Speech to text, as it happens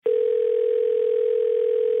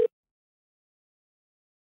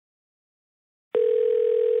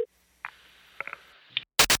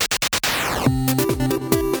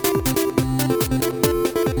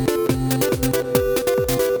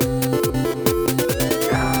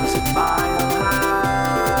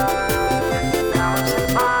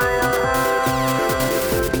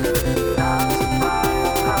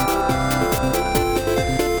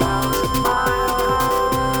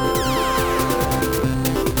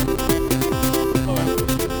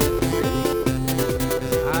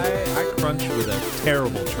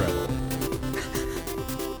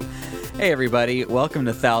Hey everybody, welcome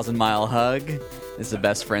to Thousand Mile Hug. This is a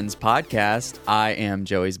Best Friends podcast. I am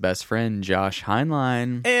Joey's best friend, Josh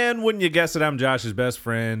Heinlein. And wouldn't you guess it, I'm Josh's best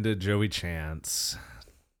friend, Joey Chance.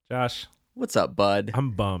 Josh, What's up, bud?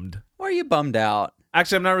 I'm bummed. Why are you bummed out?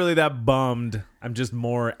 Actually, I'm not really that bummed. I'm just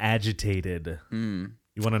more agitated. You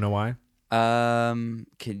want to know why?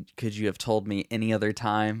 Could you have told me any other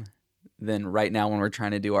time than right now when we're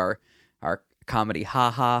trying to do our comedy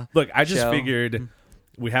haha? Look, I just show? figured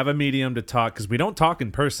we have a medium to talk because we don't talk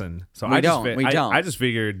in person. So We I don't. I just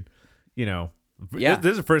figured, Yeah.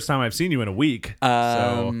 this is the first time I've seen you in a week.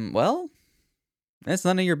 Well, that's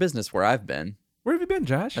none of your business where I've been. Where have you been,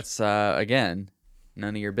 Josh? That's again,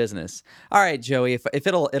 none of your business. All right, Joey, if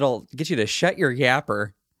it'll get you to shut your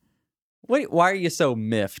yapper. Wait, why are you so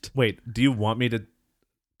miffed? Wait, do you want me to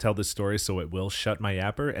tell this story so it will shut my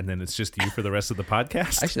yapper and then it's just you for the rest of the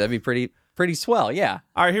podcast? Actually, that'd be pretty swell, yeah.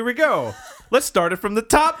 All right, here we go. Let's start it from the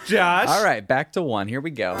top, Josh. All right, back to one. Here we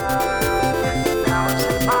go.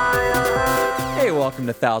 Hey, welcome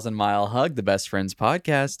to Thousand Mile Hug, the Best Friends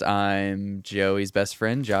podcast. I'm Joey's best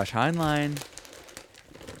friend, Josh Heinlein.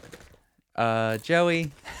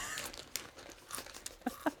 Joey.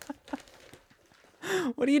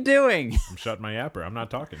 What are you doing? I'm shutting my yapper. I'm not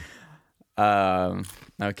talking.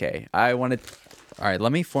 Okay. All right,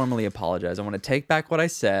 let me formally apologize. I want to take back what I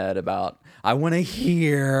said about, I want to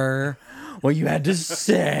hear what you had to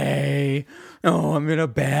say. Oh, I'm in a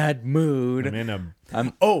bad mood.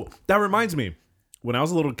 Oh, that reminds me. When I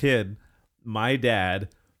was a little kid, my dad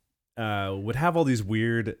would have all these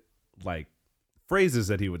weird, phrases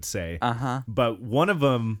that he would say. Uh-huh. But one of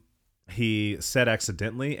them he said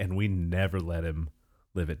accidentally, and we never let him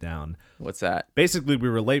live it down. What's that? Basically, we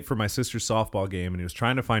were late for my sister's softball game, and he was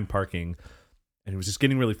trying to find parking, and he was just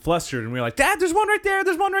getting really flustered, and we were like, Dad, there's one right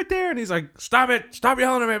there, and he's like, stop it, stop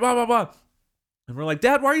yelling at me, blah, blah, blah. And we're like,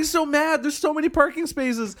 Dad, why are you so mad? There's so many parking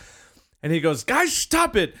spaces. And he goes, guys,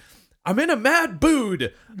 stop it. I'm in a mad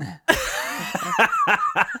mood.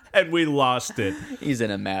 And we lost it. He's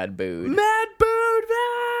in a mad mood. Mad mood.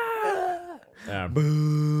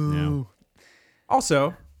 Boo. Yeah.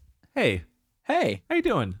 Also, hey, Hey. how you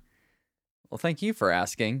doing? Well, thank you for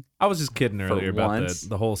asking. I was just kidding earlier about once.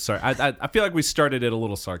 the whole... I feel like we started it a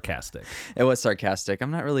little sarcastic. It was sarcastic.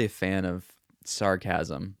 I'm not really a fan of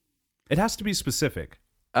sarcasm. It has to be specific.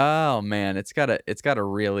 Oh man, it's gotta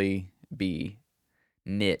really be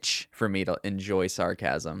niche for me to enjoy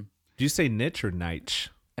sarcasm. Do you say niche or niche?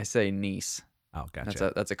 I say niece. Oh,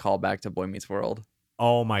 gotcha. That's a callback to Boy Meets World.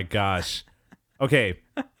 Oh my gosh. Okay.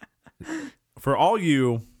 For all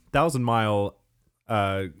you 1,000 Mile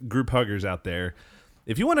group huggers out there,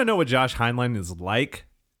 if you want to know what Josh Heinlein is like,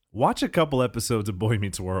 watch a couple episodes of Boy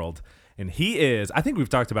Meets World. And he is, I think we've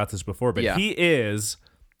talked about this before, but Yeah. he is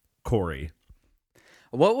Corey.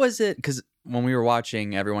 What was it? Because when we were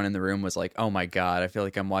watching, everyone in the room was like, "Oh my god, I feel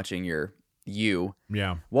like I'm watching you."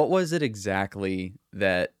 Yeah. What was it exactly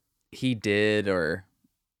that he did, or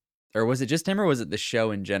was it just him, or was it the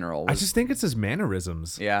show in general? I just think it's his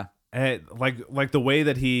mannerisms. Yeah. Like the way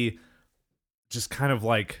that he just kind of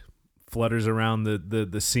flutters around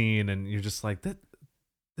the scene, and you're just like,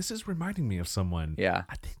 this is reminding me of someone. Yeah.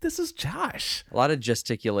 I think this is Josh. A lot of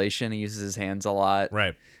gesticulation. He uses his hands a lot.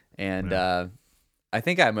 Right. And Yeah. I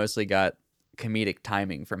think I mostly got comedic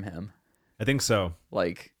timing from him. I think so.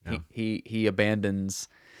 Like Yeah. he abandons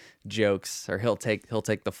jokes, or he'll take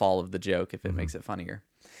the fall of the joke if it makes it funnier.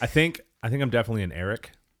 I think I'm definitely an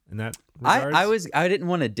Eric in that regards. I didn't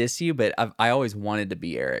want to diss you, but I always wanted to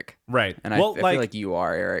be Eric. Right. And I feel like you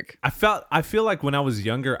are Eric. I feel like when I was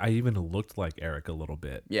younger, I even looked like Eric a little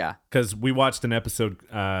bit. Yeah. Because we watched an episode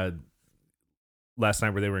last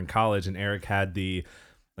night where they were in college, and Eric had the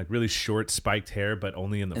really short spiked hair, but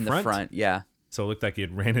only in the front. The front, yeah. So it looked like he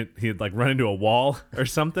had run into a wall or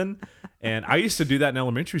something. And I used to do that in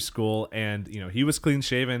elementary school, and he was clean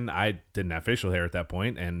shaven. I didn't have facial hair at that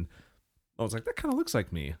point, and I was like, that kind of looks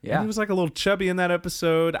like me. Yeah. And he was a little chubby in that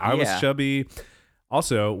episode. I was Yeah. chubby.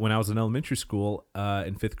 Also, when I was in elementary school,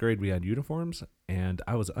 in 5th grade, we had uniforms, and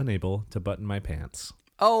I was unable to button my pants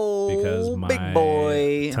because Oh, my big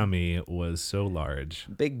boy. tummy was so large.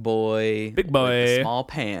 Big boy. Big with the boy. small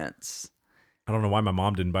pants. I don't know why my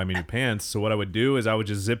mom didn't buy me new pants. So what I would do is I would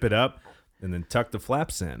just zip it up and then tuck the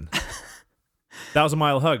flaps in. 1,000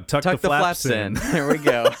 Mile Hug. Tuck the flaps in. There we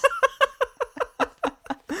go.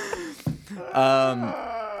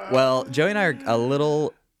 Well, Joey and I are a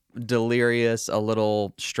little delirious, a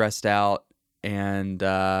little stressed out, and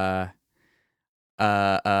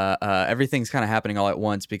everything's kind of happening all at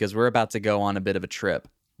once because we're about to go on a bit of a trip.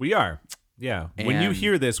 We are. Yeah. When you And-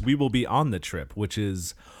 hear this, we will be on the trip, which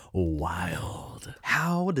is wild.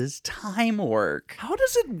 How does time work? How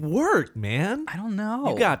does it work, man? I don't know.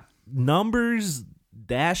 You got numbers,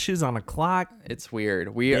 dashes on a clock, It's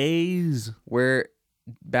weird. days. We're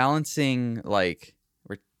balancing, like,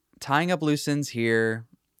 we're tying up loose ends here.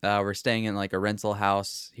 We're staying in like a rental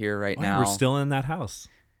house here right now. We're still in that house.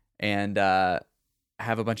 And have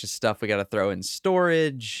a bunch of stuff we got to throw in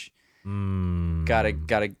storage.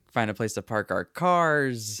 Gotta find a place to park our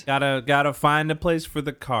cars. Gotta find a place for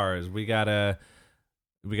the cars. We gotta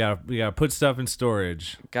put stuff in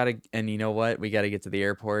storage. And you know what? We gotta get to the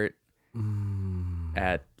airport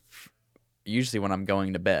at usually when I'm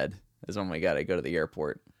going to bed is when we gotta go to the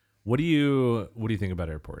airport. What do you think about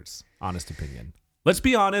airports? Honest opinion. Let's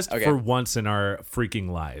be honest for once in our freaking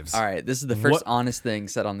lives. All right, this is the first honest thing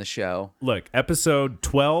said on the show. Look, episode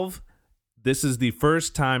 12. This is the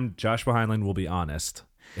first time Joshua Heinlein will be honest,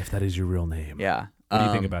 if that is your real name. Yeah. What do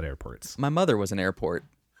you think about airports? My mother was an airport.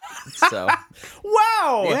 So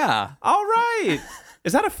wow. yeah. All right.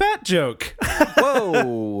 Is that a fat joke?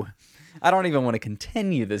 Whoa. I don't even want to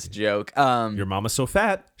continue this joke. Your mama's so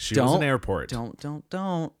fat, she was an airport.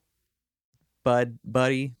 Don't.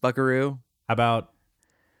 Buddy, buckaroo. How about...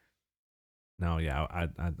 No, yeah, I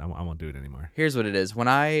won't do it anymore. Here's what it is. When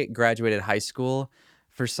I graduated high school,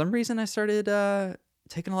 for some reason I started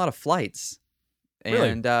taking a lot of flights.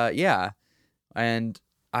 And Really? yeah. And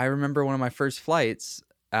I remember one of my first flights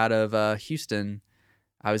out of Houston,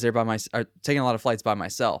 I was there taking a lot of flights by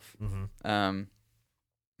myself. Mm-hmm.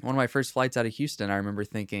 One of my first flights out of Houston, I remember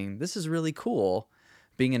thinking, this is really cool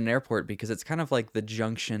being in an airport because it's kind of like the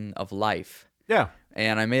junction of life. Yeah.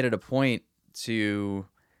 And I made it a point to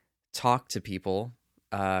talk to people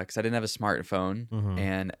because I didn't have a smartphone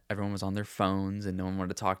and everyone was on their phones and no one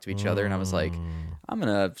wanted to talk to each other. And I was like, I'm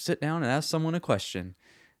going to sit down and ask someone a question.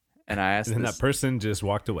 And I asked and that person just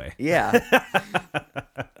walked away. Yeah.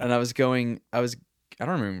 And I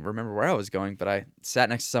don't even remember where I was going, but I sat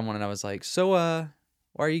next to someone and I was like, so,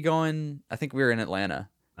 why are you going? I think we were in Atlanta.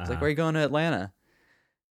 I was like, where are you going to Atlanta?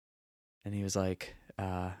 And he was like,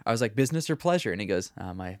 I was like, business or pleasure? And he goes,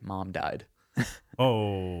 my mom died.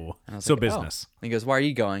 Oh, so like, business. And he goes, why are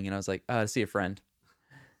you going? And I was like, to see a friend.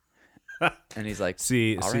 And he's like,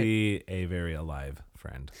 see right. A very alive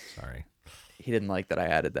friend. Sorry. He didn't like that I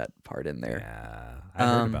added that part in there. Yeah, I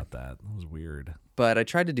heard about that. That was weird. But I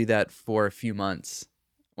tried to do that for a few months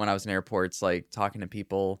when I was in airports, like talking to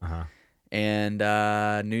people. And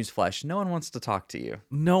newsflash, no one wants to talk to you.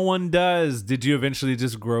 No one does. Did you eventually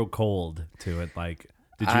just grow cold to it? Like,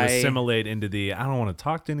 did you assimilate into the, I don't want to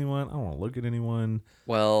talk to anyone, I don't want to look at anyone?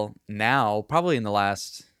 Well, now, probably in the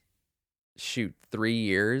last, 3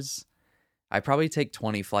 years, I probably take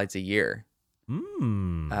 20 flights a year.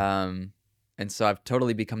 And so I've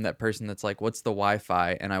totally become that person that's like, what's the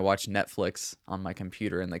Wi-Fi? And I watch Netflix on my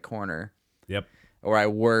computer in the corner. Yep. Or I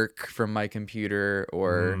work from my computer,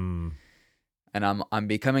 or... And I'm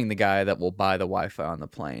becoming the guy that will buy the Wi-Fi on the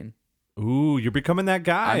plane. Ooh, you're becoming that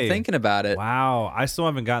guy. I'm thinking about it. Wow, I still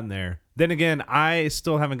haven't gotten there. Then again, I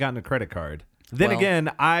still haven't gotten a credit card. Then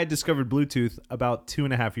again, I discovered Bluetooth about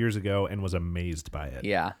 2.5 years ago and was amazed by it.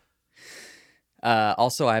 Yeah.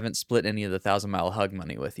 Also, I haven't split any of the 1,000-mile hug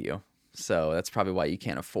money with you. So that's probably why you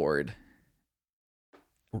can't afford.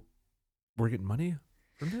 We're getting money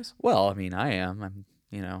from this? Well, I mean, I am. I'm.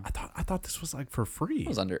 I thought this was like for free.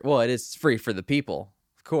 It is free for the people,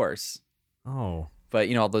 of course. Oh.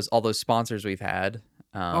 But all those sponsors we've had.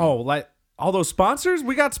 Like all those sponsors?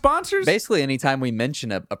 We got sponsors? Basically, anytime we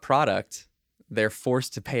mention a product, they're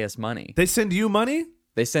forced to pay us money. They send you money?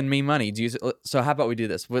 They send me money. So how about we do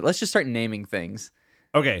this? Let's just start naming things.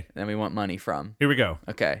 Okay. That we want money from. Here we go.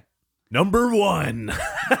 Okay. Number 1.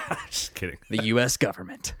 Just kidding. The U.S.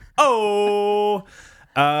 government. Oh.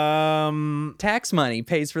 Tax money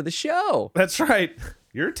pays for the show. That's right.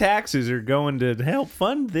 Your taxes are going to help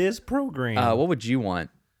fund this program. What would you want?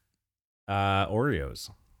 Oreos.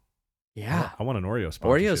 Yeah. I want an Oreo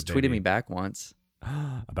sponsorship. Oreos tweeted me back once.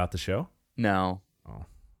 About the show? No. Oh.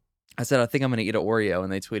 I said, I think I'm going to eat an Oreo,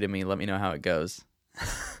 and they tweeted me, let me know how it goes.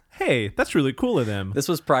 Hey, that's really cool of them. This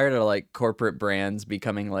was prior to like corporate brands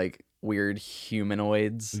becoming like weird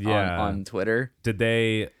humanoids on Twitter. Did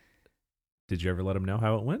you ever let them know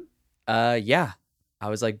how it went? Yeah. I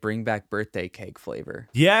was like, bring back birthday cake flavor.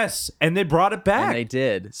 Yes, and they brought it back. And they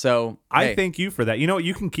did. So I thank you for that. You know what?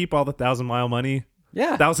 You can keep all the 1,000-mile money.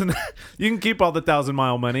 Yeah. You can keep all the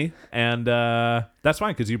 1,000-mile money, and that's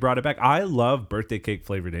fine because you brought it back. I love birthday cake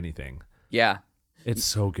flavored anything. Yeah. It's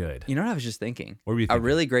so good. You know what I was just thinking? What were you thinking? A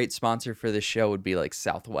really great sponsor for this show would be like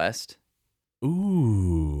Southwest.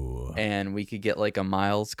 Ooh. And we could get like a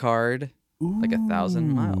Miles card. like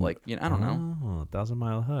 1,000 mile. Ooh. Like, I don't know. Oh, 1,000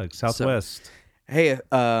 Mile Hug. Southwest. Hey,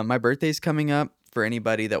 my birthday's coming up. For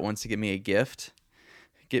anybody that wants to give me a gift,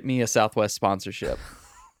 get me a Southwest sponsorship,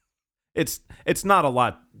 It's not a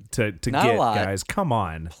lot to Not a get, lot. guys. Come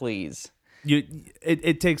on. please.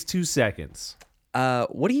 It takes 2 seconds.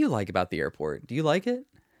 What do you like about the airport? Do you like it?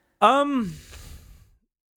 I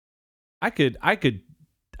could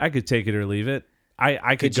take it or leave it.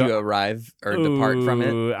 I could Could go, you arrive or depart from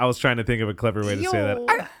it? Ooh, I was trying to think of a clever way to say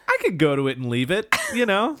that. I could go to it and leave it.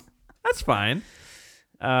 That's fine.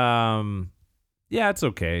 Yeah, it's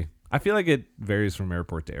okay. I feel like it varies from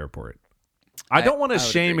airport to airport. I don't want to would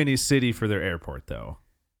shame agree. any city for their airport, though.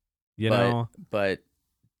 But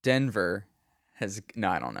Denver has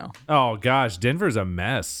I don't know. Oh gosh, Denver's a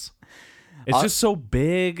mess. It's just so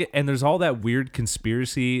big, and there's all that weird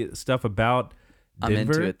conspiracy stuff about Denver. I'm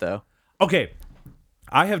into it though. Okay,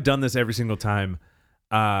 I have done this every single time.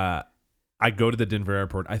 I go to the Denver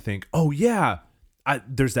airport. I think, oh yeah,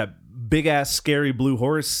 there's that big ass scary blue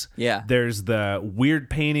horse. Yeah. There's the weird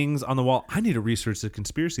paintings on the wall. I need to research the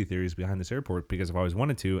conspiracy theories behind this airport because I've always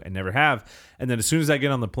wanted to and never have. And then as soon as I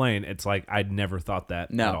get on the plane, it's like I'd never thought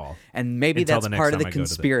that at all. And maybe Until that's the next part of time the I go to the-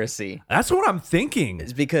 conspiracy. That's what I'm thinking.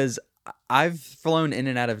 Is because I've flown in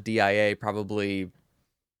and out of DIA probably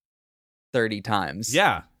 30 times.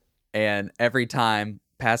 Yeah. And every time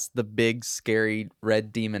past the big scary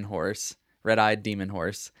red-eyed demon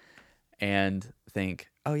horse, and think,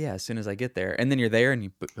 oh yeah, as soon as I get there. And then you're there and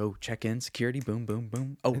you go check in, security, boom, boom,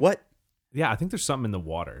 boom. Oh, what? Yeah, I think there's something in the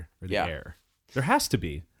water or the Yeah. air. There has to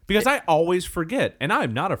be. Because I always forget, and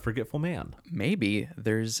I'm not a forgetful man. Maybe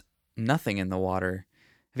there's nothing in the water.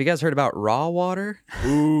 Have you guys heard about raw water?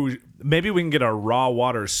 Ooh, maybe we can get a raw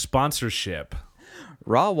water sponsorship.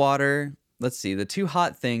 Raw water, let's see, the two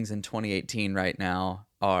hot things in 2018 right now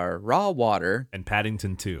are raw water And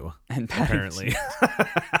Paddington too, and Paddington. apparently.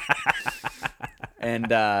 And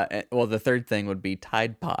well, the third thing would be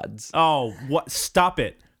Tide Pods. Oh, what? Stop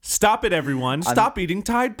it. Stop it, everyone. Stop eating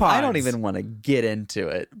Tide Pods. I don't even want to get into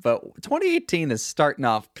it, but 2018 is starting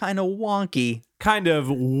off kind of wonky. Kind of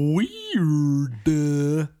weird.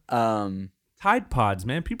 Tide Pods,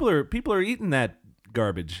 man. People are eating that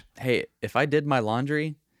garbage. Hey, if I did my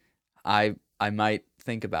laundry, I might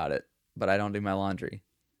think about it, but I don't do my laundry.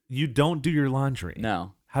 You don't do your laundry.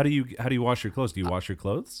 No. How do you wash your clothes? Do you wash your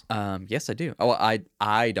clothes? Yes, I do. Oh,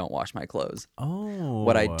 I don't wash my clothes. Oh.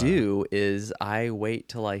 What I do is I wait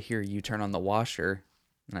till I hear you turn on the washer,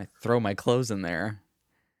 and I throw my clothes in there,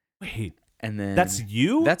 Wait. and then That's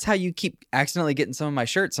you? That's how you keep accidentally getting some of my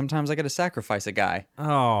shirts. Sometimes I got to sacrifice a guy.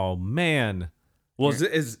 Oh man. Well,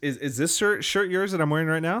 is this shirt yours that I'm wearing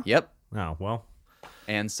right now? Yep. Oh well.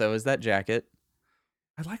 And so is that jacket.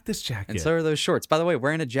 I like this jacket. And so are those shorts. By the way,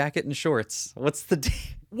 wearing a jacket and shorts. What's the deal?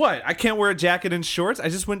 What? I can't wear a jacket and shorts? I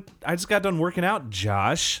just got done working out,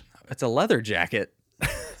 Josh. It's a leather jacket.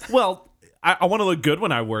 Well, I want to look good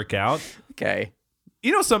when I work out. Okay.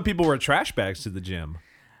 Some people wear trash bags to the gym.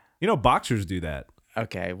 Boxers do that.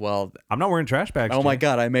 Okay. Well, I'm not wearing trash bags. oh my Jay.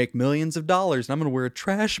 God, I make millions of dollars and I'm going to wear a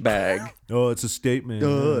trash bag. Oh, it's a statement.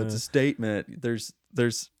 It's a statement.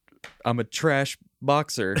 I'm a trash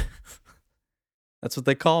boxer. That's what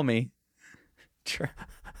they call me.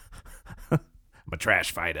 I'm a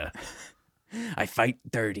trash fighter. I fight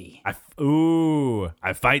dirty. I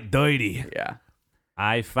fight dirty. Yeah.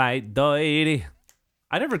 I fight dirty.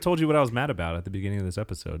 I never told you what I was mad about at the beginning of this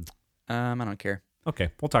episode. I don't care.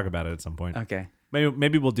 Okay, we'll talk about it at some point. Okay.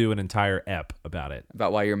 Maybe we'll do an entire ep about it.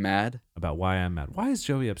 About why you're mad? About why I'm mad. Why is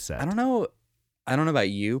Joey upset? I don't know about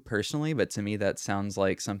you personally, but to me that sounds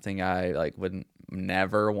like something I would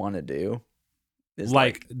never want to do. Is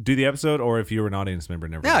Do the episode, or if you were an audience member,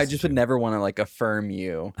 never. No, I listen just to would it? never want to affirm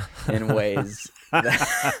you in ways.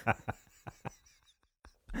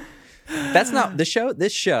 That's not the show.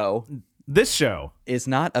 This show is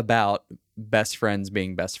not about best friends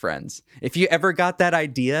being best friends. If you ever got that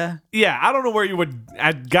idea, Yeah, I don't know where you would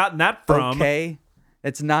had gotten that from. okay,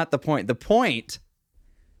 it's not the point. The point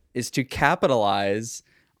is to capitalize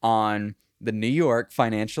on the New York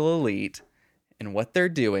financial elite and what they're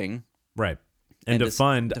doing, Right. And to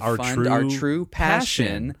fund our true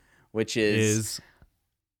passion, which is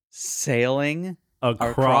sailing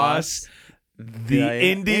across the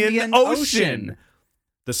Indian Ocean.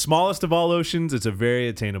 The smallest of all oceans. It's a very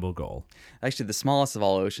attainable goal. Actually, the smallest of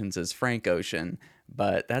all oceans is Frank Ocean,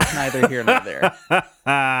 but that's neither here nor there.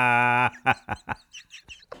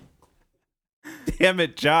 Damn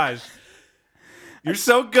it, Josh. You're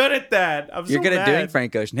so good at that. You're good at doing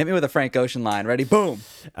Frank Ocean. Hit me with a Frank Ocean line. Ready? Boom.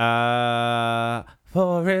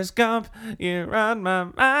 Forrest Gump, you're on my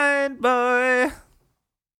mind, boy.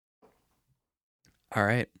 All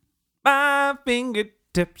right. My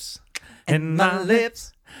fingertips and my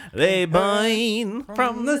lips, they burn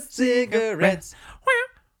from the cigarettes.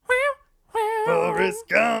 Forrest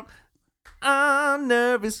Gump. I'm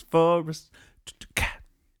nervous, Forrest.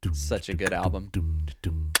 Such a good album.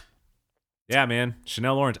 Yeah, man.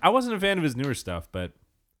 Chanel Orange. I wasn't a fan of his newer stuff, but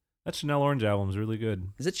that Chanel Orange album is really good.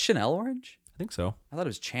 Is it Chanel Orange? I think so. I thought it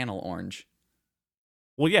was Channel Orange.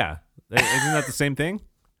 Well, yeah. Isn't that the same thing?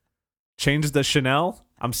 Change the Chanel.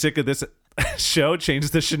 I'm sick of this show.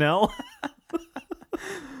 Change the Chanel.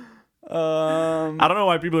 I don't know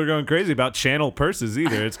why people are going crazy about Chanel purses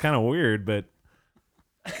either. It's kind of weird, but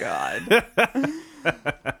God.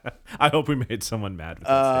 I hope we made someone mad with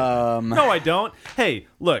that statement. No, I don't. Hey,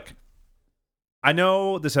 look. I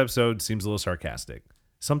know this episode seems a little sarcastic.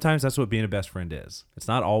 Sometimes that's what being a best friend is. It's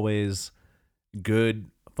not always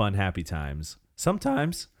good, fun, happy times.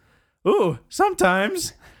 Sometimes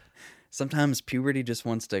puberty just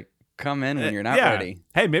wants to come in when you're not ready.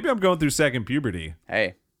 Hey, maybe I'm going through second puberty.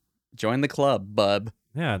 Hey, join the club, bub.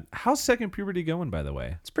 Yeah. How's second puberty going, by the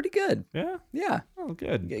way? It's pretty good. Yeah? Yeah. Oh,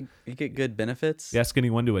 good. You get good benefits. You ask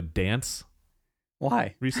anyone to a dance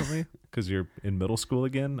Why? recently? Because you're in middle school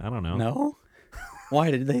again? I don't know. No? Why?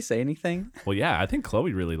 Did they say anything? Well, yeah, I think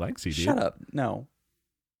Chloe really likes you, dude. Shut up. No.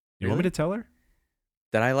 You want me to tell her?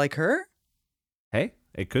 Did I like her? Hey,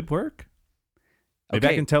 it could work. Maybe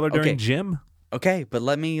I can tell her during gym. Okay, but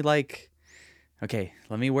let me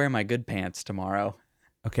wear my good pants tomorrow.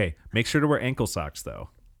 Okay, make sure to wear ankle socks,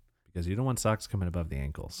 though, because you don't want socks coming above the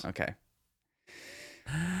ankles. Okay.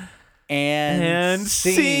 And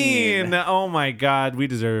scene. Oh, my God. We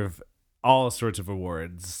deserve all sorts of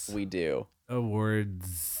awards. We do.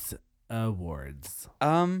 Awards.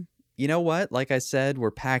 You know what? Like I said,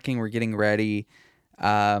 we're packing, we're getting ready.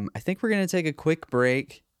 I think we're going to take a quick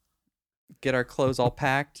break, get our clothes all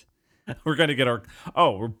packed. We're going to get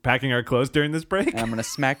we're packing our clothes during this break? And I'm going to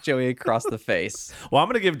smack Joey across the face. Well, I'm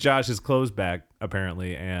going to give Josh his clothes back,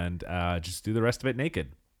 apparently, and just do the rest of it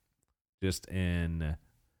naked. Just in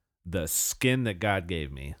the skin that God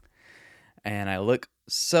gave me. And I look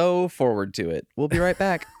so forward to it. We'll be right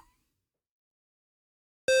back.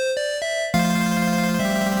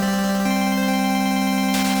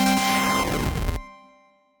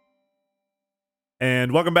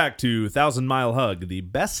 And welcome back to 1,000 Mile Hug, the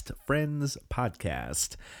Best Friends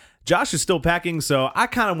podcast. Josh is still packing, so I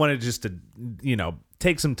kind of wanted just to,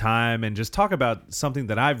 take some time and just talk about something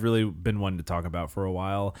that I've really been wanting to talk about for a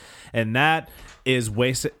while, and that is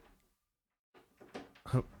wasted.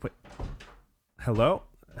 Oh, wait. Hello?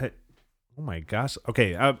 Hey. Oh my gosh.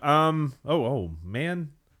 Okay. Oh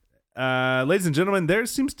man. Ladies and gentlemen, there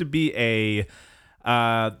seems to be a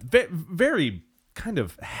very kind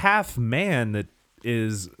of half man that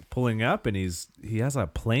is pulling up, and he has a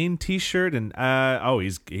plain t-shirt, and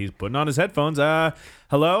he's putting on his headphones.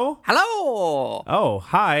 Hello? Hello. Oh,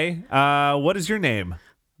 hi. What is your name?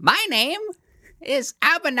 My name is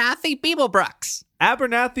Abernathy Beeblebrookes.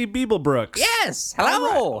 Abernathy Beeblebrookes. Yes.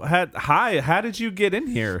 Hello. Hi. How did you get in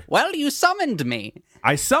here? Well, you summoned me.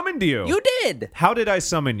 I summoned you. You did. How did I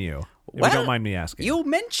summon you? If you don't mind me asking. You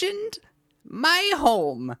mentioned my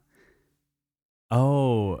home.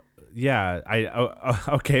 Oh, yeah.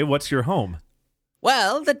 Okay, what's your home?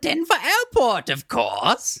 Well, the Denver airport, of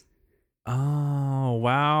course. Oh,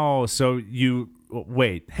 wow. So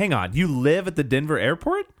wait, hang on. You live at the Denver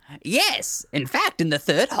airport? Yes. In fact, in the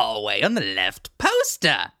third hallway on the left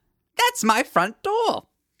poster. That's my front door.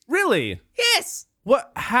 Really? Yes.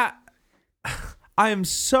 What? I am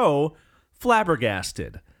so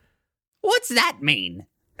flabbergasted. What's that mean?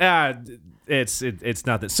 It's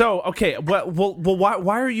nothing. So, okay, well,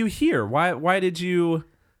 why are you here? Why did you?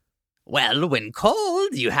 Well, when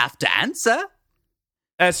called, you have to answer.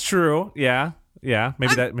 That's true. Yeah.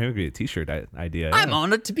 Maybe be a t-shirt idea. Yeah. I'm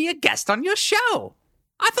honored to be a guest on your show.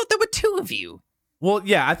 I thought there were two of you. Well,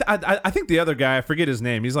 yeah, I think the other guy, I forget his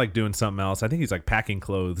name. He's like doing something else. I think he's like packing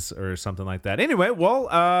clothes or something like that. Anyway,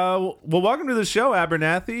 well, welcome to the show,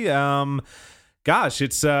 Abernathy. Gosh,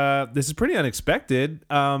 this is pretty unexpected.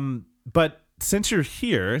 But since you're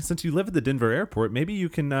here, since you live at the Denver airport, maybe you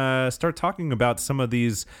can start talking about some of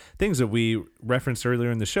these things that we referenced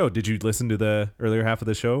earlier in the show. Did you listen to the earlier half of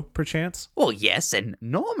the show, perchance? Well, yes, and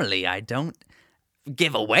normally I don't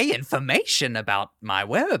give away information about my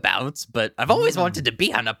whereabouts, but I've always wanted to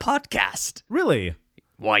be on a podcast. Really?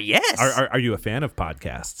 Why, yes. Are you a fan of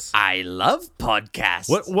podcasts? I love podcasts.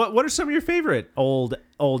 What are some of your favorite? Old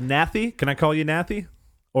Nathy? Can I call you Nathy?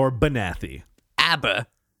 Or Benathy? ABBA.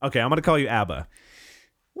 Okay, I'm going to call you ABBA.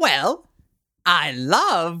 Well, I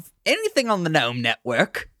love anything on the Gnome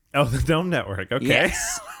Network. Oh, the Gnome Network. Okay.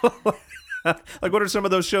 Yes. Like, what are some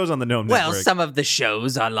of those shows on the Gnome Well, Network? some of the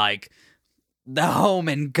shows are like the Home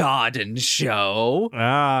and Garden Show,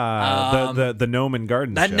 The Gnome and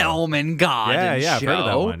Garden the Show. Gnome and Garden Yeah, yeah, I've Show. heard of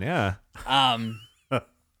that one. Yeah.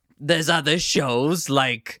 There's other shows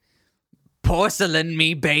like Porcelain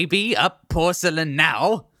Me Baby, Up Porcelain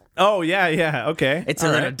Now. Oh, yeah, yeah. Okay. It's All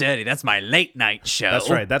a little right. dirty. That's my late night show. That's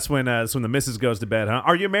right. That's when the missus goes to bed, huh?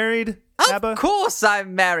 Are you married, Abba? Of course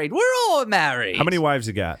I'm married. We're all married. How many wives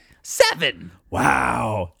you got? 7.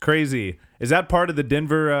 Wow, crazy. Is that part of the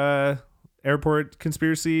Denver airport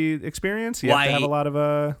conspiracy experience? You have to Why- have a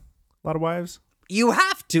lot of wives? You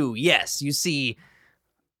have to, yes. You see,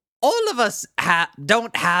 all of us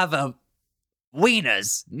don't have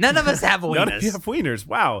wieners. None of us have None of you wieners. have wieners.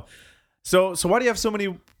 Wow. So why do you have so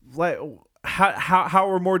many? Like, how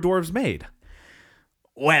are more dwarves made?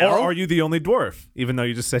 Well, Or are you the only dwarf? Even though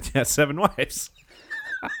you just said you had 7 wives.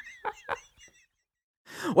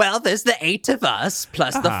 there's the 8 of us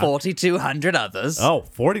plus the 4,200 others. Oh,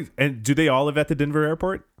 40. And do they all live at the Denver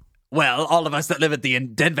airport? Well, all of us that live at the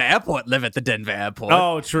Denver airport live at the Denver airport.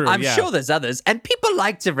 Oh, true. I'm yeah. sure there's others, and people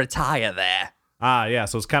like to retire there. Ah, yeah.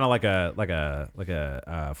 So it's kind of like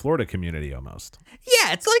a Florida community almost.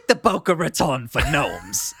 Yeah, it's like the Boca Raton for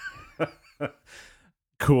gnomes.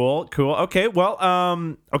 Cool. Okay. Well,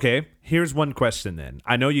 okay. Here's one question then.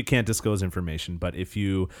 I know you can't disclose information, but if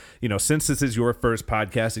since this is your first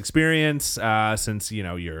podcast experience, since since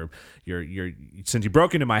you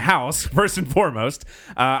broke into my house, first and foremost,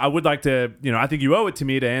 I would like to, I think you owe it to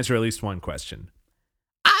me to answer at least one question.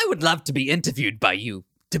 I would love to be interviewed by you,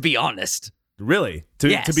 to be honest. Really? To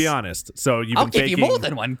Yes. be honest. So you've I'll been give taking you more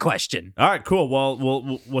than one question. All right, cool.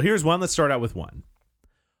 Well, here's one. Let's start out with one.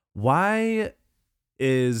 Why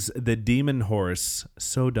is the demon horse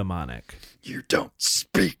so demonic? You don't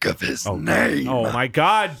speak of his Oh, name. oh my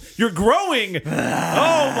God, you're growing. Oh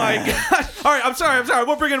my God. All right, I'm sorry. I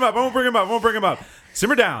won't bring him up.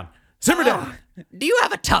 Simmer down. Do you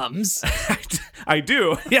have a Tums? I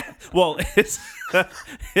do. Yeah. Well, it's Or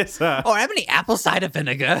have any apple cider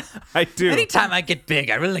vinegar? I do. Anytime I get big,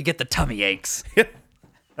 I really get the tummy aches.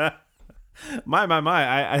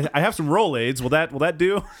 My. I have some Rolaids. Will that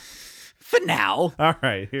do? For now, All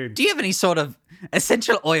right. Here. do you have any sort of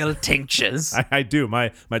essential oil tinctures? I do. My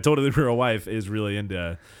totally real wife is really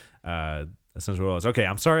into essential oils. Okay,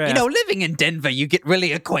 I'm sorry. You know, living in Denver, you get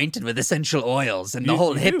really acquainted with essential oils and the You-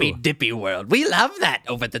 whole you do. hippy-dippy world. We love that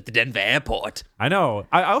over at the Denver airport. I know.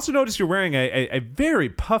 I also noticed you're wearing a very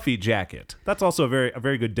puffy jacket. That's also a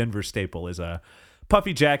very good Denver staple is a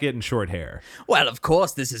puffy jacket and short hair. Well, of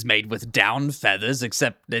course, this is made with down feathers,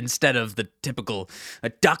 except instead of the typical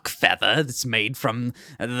duck feather, it's made from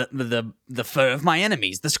the fur of my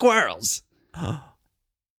enemies, the squirrels.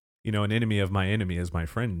 You know, an enemy of my enemy is my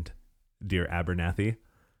friend, dear Abernathy.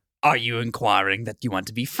 Are you inquiring that you want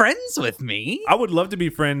to be friends with me? I would love to be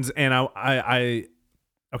friends, and I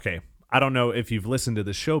okay. I don't know if you've listened to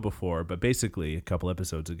the show before, but basically, a couple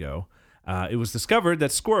episodes ago, it was discovered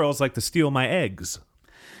that squirrels like to steal my eggs.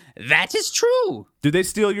 That is true. Do they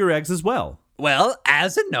steal your eggs as well? Well,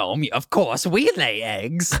 as a gnome, of course, we lay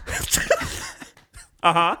eggs.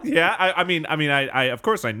 Yeah. I of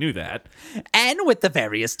course I knew that. And with the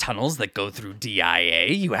various tunnels that go through DIA,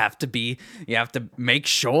 you have to make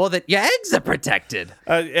sure that your eggs are protected.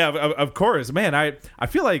 Yeah, of course, man. I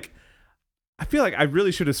feel like I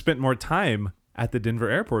really should have spent more time at the Denver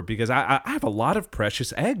airport because I have a lot of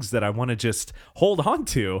precious eggs that I want to just hold on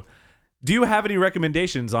to. Do you have any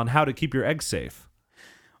recommendations on how to keep your eggs safe?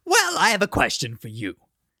 Well, I have a question for you,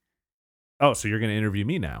 Oh, so you're going to interview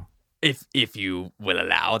me now? if you will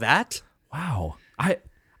allow that. Wow. I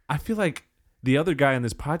feel like the other guy on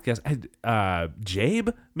this podcast, Jabe,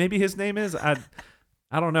 maybe his name is. I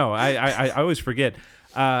don't know. I always forget.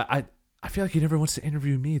 I feel like he never wants to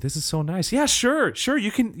interview me. This is so nice. Yeah, sure.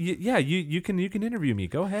 You can. Yeah, you can interview me.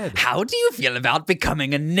 Go ahead. How do you feel about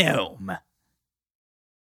becoming a gnome?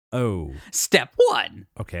 Oh, Step 1,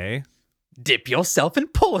 okay. dip yourself in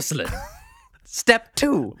porcelain. Step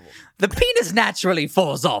 2, the penis naturally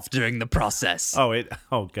falls off during the process.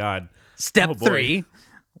 Oh God. Step Oh, boy. 3,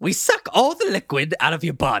 we suck all the liquid out of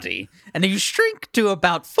your body, and you shrink to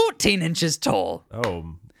about 14 inches tall.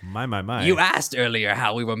 Oh my. You asked earlier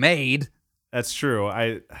how we were made. That's true.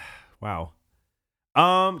 Wow.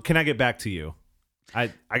 Can I get back to you?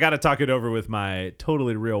 I got to talk it over with my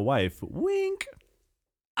totally real wife. Wink.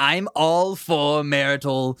 I'm all for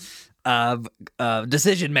marital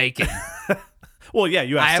decision making. Well, yeah,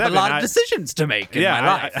 you have I have seven. a lot of decisions to make in yeah, my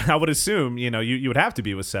life. I would assume, you would have to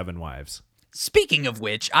be with 7 wives. Speaking of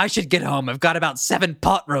which, I should get home. I've got about 7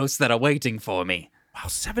 pot roasts that are waiting for me. Wow,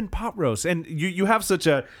 7 pot roasts. And you have such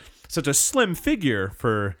a such a slim figure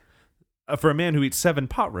for a man who eats 7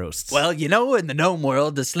 pot roasts. Well, you know, in the gnome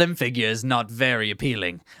world, the slim figure is not very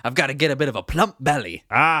appealing. I've got to get a bit of a plump belly.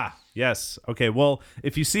 Ah, yes. Okay, well,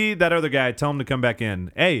 if you see that other guy, tell him to come back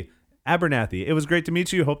in. Hey, Abernathy, it was great to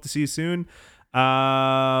meet you. Hope to see you soon.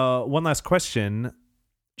 One last question.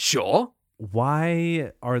 Sure.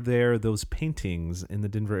 Why are there those paintings in the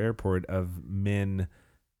Denver airport of men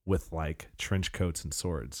with, like, trench coats and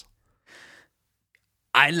swords?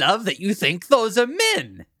 I love that you think those are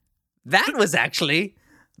men. That was actually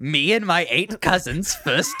me and my 8 cousins'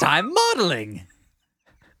 first time modeling.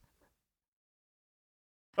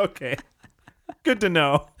 Okay. Good to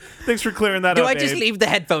know. Thanks for clearing that Do up, I just Abe. leave the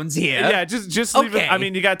headphones here? Yeah, just leave Okay. it. I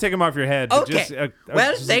mean, you got to take them off your head. but Okay. Just,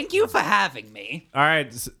 Well, just- thank you for having me. All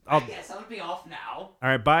right. All Yes, I'll be off now.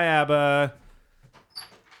 right. Bye, Abba.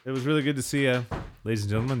 It was really good to see you, ladies and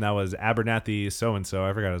gentlemen. That was Abernathy so-and-so.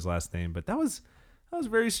 I forgot his last name, but that was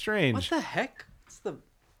very strange. What the heck? What's the...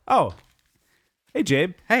 Oh. Hey,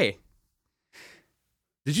 Jabe. Hey.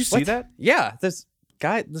 Did you see What? that? Yeah, this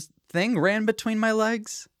thing ran between my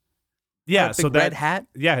legs. Yeah, That so big that red hat.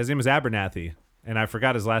 Yeah, his name is Abernathy, and I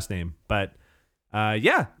forgot his last name, but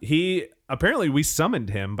yeah, we summoned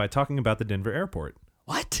him by talking about the Denver airport.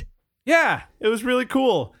 What? Yeah, it was really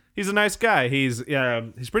cool. He's a nice guy. He's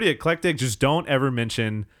pretty eclectic. Just don't ever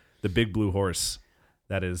mention the big blue horse.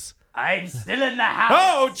 That is. I'm still in the house.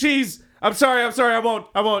 Oh, jeez. I'm sorry. I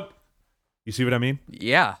won't. You see what I mean?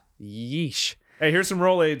 Yeah. Yeesh. Hey, here's some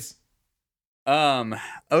roll aids.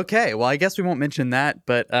 Okay, well, I guess we won't mention that,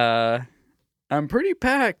 but I'm pretty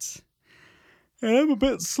packed. And I'm a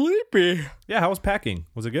bit sleepy. Yeah, how was packing?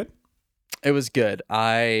 Was it good? It was good.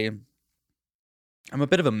 I'm a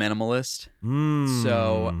bit of a minimalist,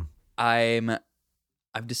 so I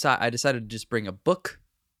decided to just bring a book.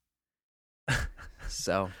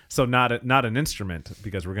 So not an instrument,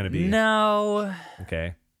 because we're gonna be no.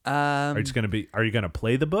 okay. Are you gonna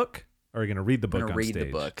play the book, or are you gonna read the book I'm gonna on read stage?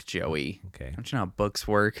 the book, Joey. Okay. Don't you know how books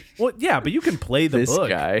work? Well, yeah, but you can play the This book.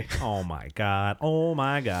 guy. Oh my god.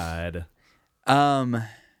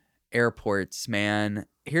 Airports, man.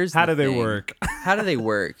 Here's How the do they thing. work? How do they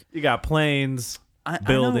work? You got planes, I know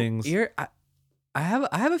buildings. I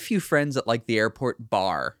have a few friends at like the airport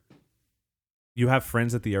bar You have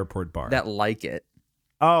friends at the airport bar. that like it.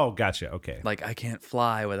 Oh, gotcha. Okay. Like, I can't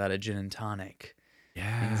fly without a gin and tonic.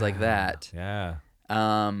 Yeah. Things like that. Yeah.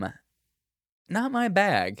 Not my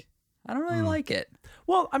bag. I don't really like it.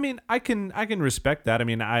 Well, I mean, I can respect that. I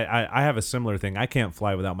mean, I have a similar thing. I can't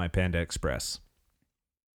fly without my Panda Express.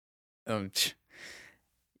 I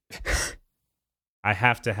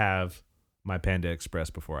have to have my Panda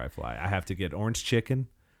Express before I fly. I have to get orange chicken.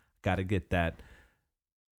 Got to get that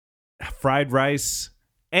fried rice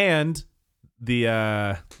and the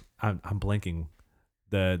I'm blanking.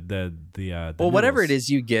 The Well, whatever noodles. it is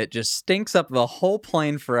you get just stinks up the whole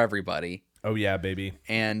plane for everybody. Oh yeah, baby.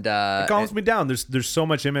 And It calms me down. There's so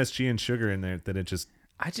much MSG and sugar in there that it just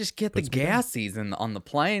I just get the puts me down. gassies on the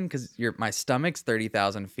plane because my stomach's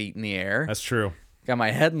 30,000 feet in the air. That's true. Got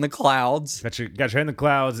my head in the clouds. Got your head in the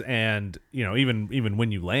clouds, and you know, even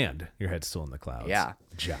when you land, your head's still in the clouds. Yeah.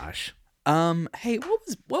 Josh. Hey,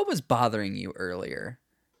 what was bothering you earlier?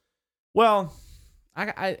 Well,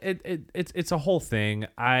 it's a whole thing.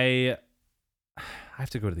 I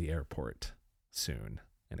have to go to the airport soon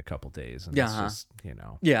in a couple days, and it's Uh-huh. just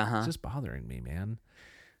Yeah, it's just bothering me, man.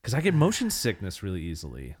 Because I get motion sickness really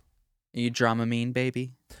easily. You Dramamine,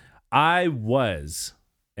 baby? I was,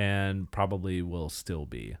 and probably will still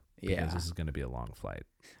be. Because Yeah. this is going to be a long flight.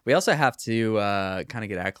 We also have to kind of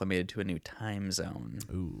get acclimated to a new time zone.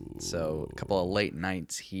 Ooh. So a couple of late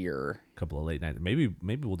nights here. couple of late nights. Maybe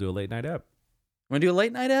we'll do a late night app. Want to do a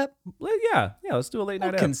late night app? Yeah, let's do a late I'll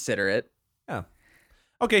night app. consider it. Yeah.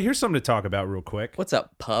 Okay, here's something to talk about real quick. What's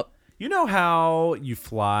up, pup? You know how you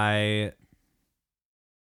fly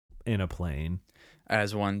in a plane,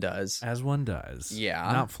 As one does. as one does.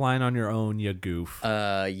 Yeah. Not flying on your own, you goof.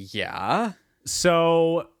 Yeah.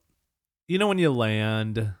 So, you know when you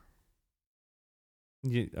land,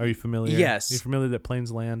 are you familiar? Yes. Are you familiar that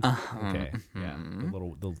planes land? Uh-huh. Okay. Yeah.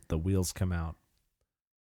 Mhm. The wheels come out.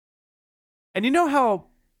 And you know how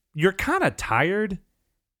you're kind of tired,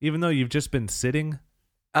 even though you've just been sitting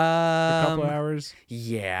for a couple hours?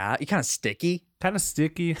 Yeah. You kind of sticky. Kind of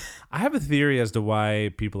sticky. I have a theory as to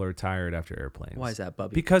why people are tired after airplanes. Why is that,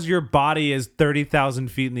 Bubby? Because your body is 30,000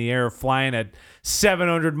 feet in the air, flying at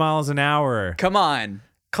 700 miles an hour. Come on.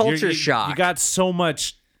 Culture You shock. got so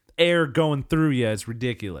much air going through you. It's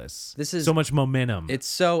ridiculous. This is- so much momentum. It's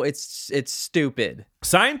stupid.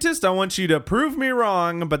 Scientists, I want you to prove me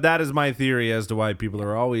wrong, but that is my theory as to why people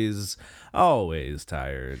are always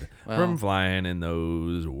tired from flying in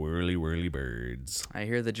those whirly birds. I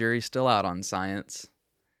hear the jury's still out on science.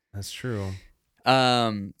 That's true.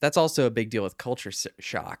 That's also a big deal with culture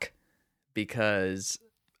shock because,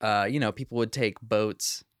 people would take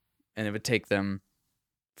boats and it would take them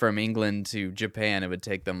from England to Japan. It would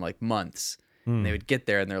take them like months. And they would get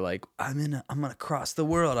there and they're like, I'm going to cross the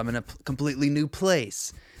world. I'm in a completely new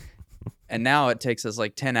place. And now it takes us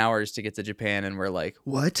like 10 hours to get to Japan. And we're like,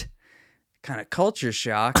 what kind of culture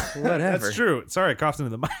shock? Whatever. That's true. Sorry, I coughed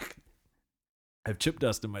into the mic. I have chip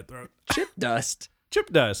dust in my throat. Chip dust.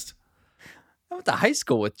 Chip dust. I went to high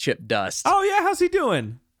school with Chip Dust. Oh, yeah. How's he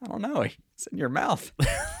doing? I don't know. It's in your mouth.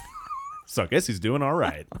 So I guess he's doing all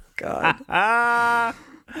right. God.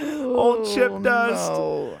 Old Chip Dust.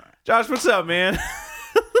 No. Josh, what's up, man?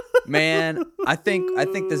 Man, I think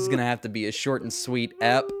this is gonna have to be a short and sweet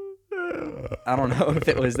ep. I don't know if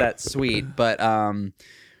it was that sweet, but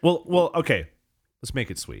Well, okay. Let's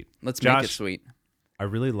make it sweet. let's Josh, make it sweet. I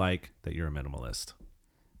really like that you're a minimalist.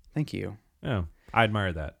 Thank you. Yeah, I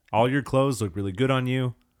admire that. All your clothes look really good on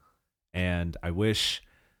you, and I wish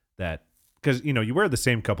that because you wear the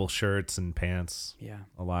same couple shirts and pants Yeah.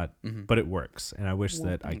 a lot, but it works, and I wish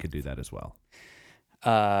that I could do that as well.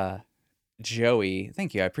 Joey,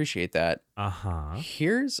 thank you. I appreciate that. Uh-huh.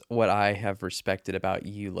 Here's what I have respected about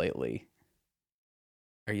you lately.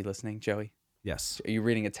 Are you listening, Joey? Yes. Are you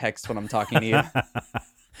reading a text when I'm talking to you?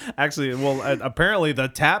 Actually, well, apparently the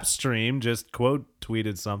tap stream just quote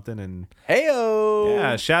tweeted something, and Heyo.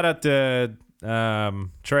 yeah, shout out to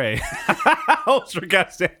Trey. I was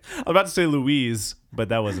about to say Louise, but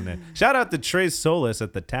that wasn't it. Shout out to Trey Solis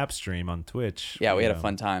at the tap stream on Twitch. Yeah, we had a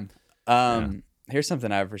fun time. Here's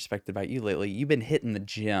something I've respected about you lately. You've been hitting the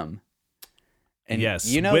gym. And yes,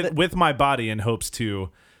 that, with my body in hopes to,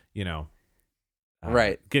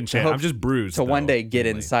 right. get in shape. I'm just bruised. To one though, day get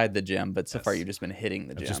mainly. inside the gym, but so Yes. far you've just been hitting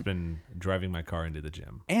the I've gym. just been driving my car into the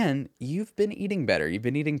gym. And you've been eating better. You've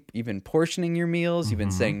been portioning your meals. You've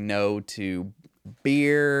been saying no to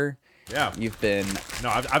beer. Yeah. You've been. No,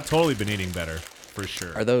 I've totally been eating better for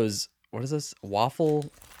sure. Are those, what is this?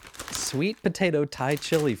 Waffle sweet potato Thai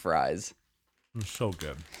chili fries. So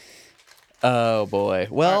good. Oh boy.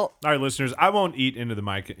 Well, All right, listeners, I won't eat into the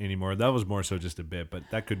mic anymore. That was more so just a bit, but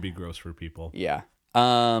that could be gross for people. yeah. Be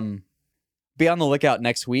on the lookout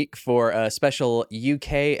next week for a special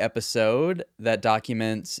UK episode that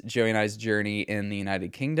documents Joey and I's journey in the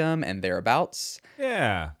United Kingdom and thereabouts.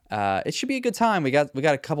 Yeah. It should be a good time. We got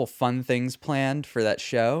a couple fun things planned for that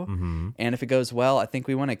show, and if it goes well, I think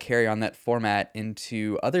we want to carry on that format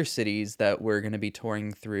into other cities that we're going to be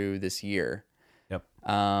touring through this year. Yep.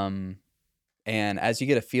 And as you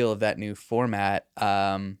get a feel of that new format,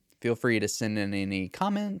 feel free to send in any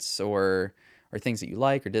comments or things that you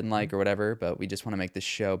like or didn't like or whatever. But we just want to make this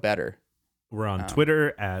show better. We're on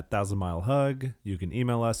Twitter at 1000milehug. You can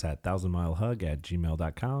email us at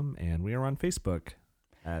 1000milehug@gmail.com. And we are on Facebook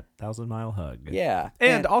at 1000milehug. Yeah,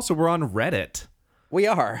 And also we're on Reddit. we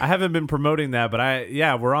are. I haven't been promoting that, but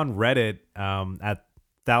we're on Reddit at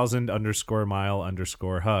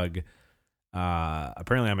 1000_mile_hug.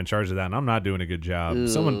 Apparently I'm in charge of that and I'm not doing a good job.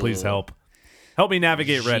 Someone please help. Help me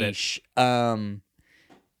navigate Reddit. Sheesh.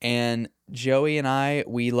 And Joey and I,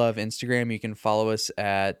 we love Instagram. You can follow us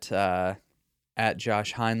at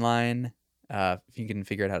Josh Heinlein, if you can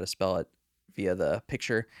figure out how to spell it via the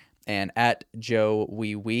picture, and at Joe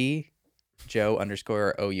Wee Wee,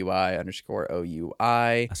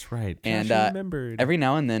 Joe_OUI_OUI. That's right. And Josh remembered. every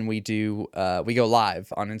now and then we go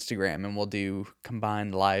live on Instagram and we'll do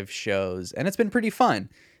combined live shows, and it's been pretty fun.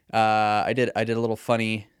 I did a little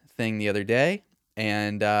funny thing the other day,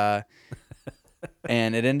 and and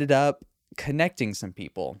it ended up connecting some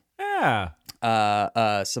people. Yeah.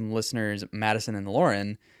 Some listeners, Madison and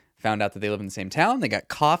Lauren, found out that they live in the same town. They got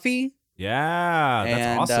coffee. Yeah. That's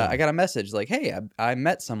And awesome. I got a message like, hey, I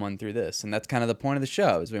met someone through this. And that's kind of the point of the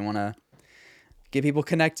show, is we want to get people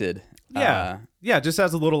connected. Yeah. Just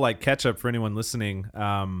as a little like catch up for anyone listening.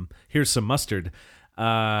 Here's some mustard.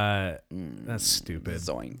 That's stupid.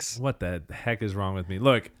 Zoinks. What the heck is wrong with me?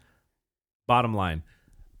 Look, bottom line.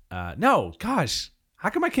 No, gosh. How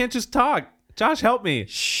come I can't just talk? Josh, help me.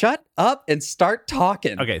 Shut up and start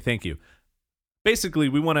talking. Okay, thank you. Basically,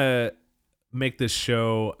 we want to make this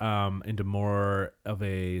show into more of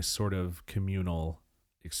a sort of communal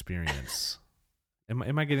experience.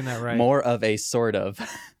 Am I getting that right? More of a sort of.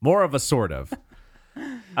 More of a sort of.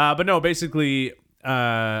 But no, basically,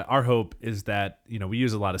 our hope is that, we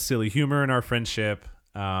use a lot of silly humor in our friendship.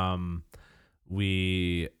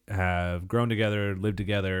 We have grown together, lived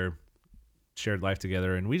together, shared life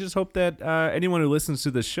together, and we just hope that anyone who listens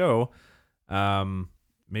to this show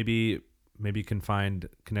maybe can find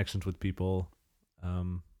connections with people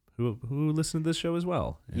who listen to this show as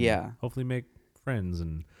well. And Yeah. hopefully make friends.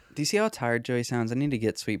 And Do you see how tired Joey sounds? I need to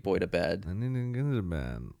get Sweet Boy to bed. I need to go to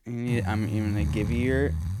bed. I'm even gonna give you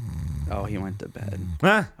your. Oh, he went to bed.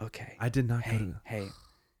 Ah, Okay. I did not go Hey, to. hey.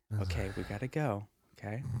 Okay, we gotta go.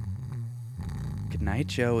 Okay. Good night,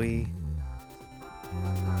 Joey.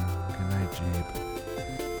 Good night, Jeep.